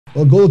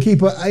Well,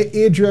 goalkeeper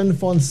Adrian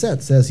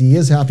Foncette says he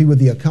is happy with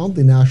the account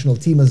the national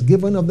team has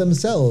given of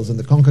themselves in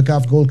the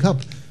CONCACAF Gold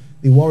Cup.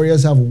 The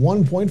Warriors have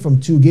 1 point from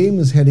 2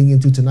 games heading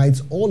into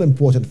tonight's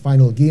all-important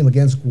final game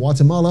against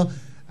Guatemala,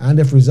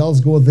 and if results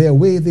go their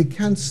way, they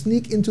can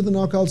sneak into the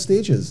knockout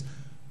stages.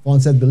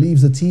 Foncette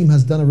believes the team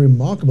has done a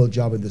remarkable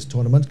job in this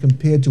tournament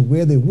compared to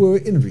where they were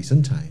in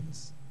recent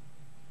times.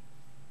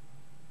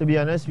 To be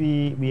honest,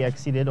 we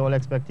exceeded all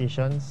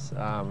expectations.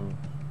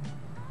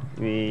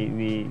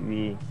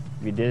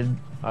 We did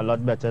a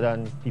lot better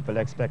than people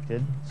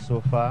expected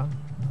so far.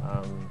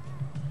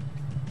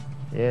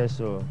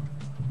 So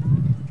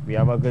we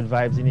have a good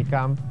vibes in the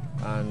camp,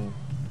 and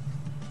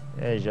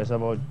it's just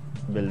about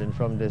building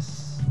from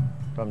this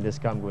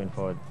camp going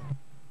forward.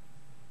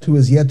 Who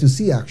is yet to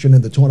see action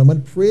in the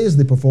tournament, praised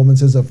the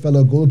performances of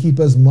fellow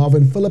goalkeepers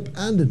Marvin, Phillip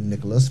and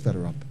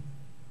Fenderup.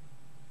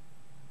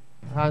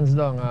 Hands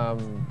down,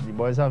 the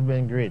boys have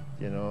been great,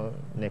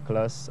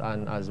 Nicholas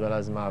and as well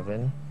as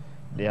Marvin.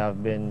 They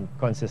have been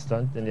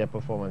consistent in their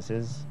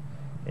performances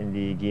in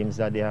the games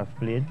that they have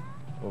played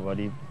over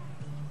the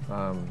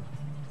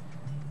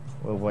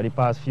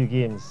past few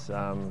games.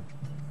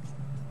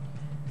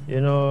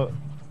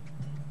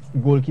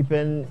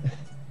 Goalkeeping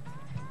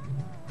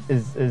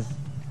is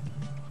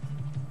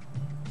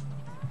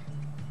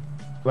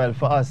well,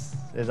 for us,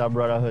 is a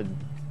brotherhood,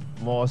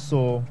 more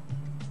so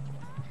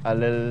a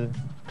little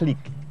clique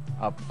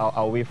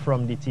away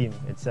from the team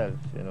itself.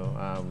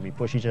 We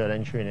push each other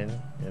in training.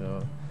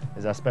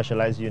 It's a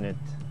specialized unit.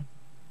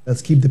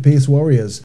 Let's keep the pace, Warriors.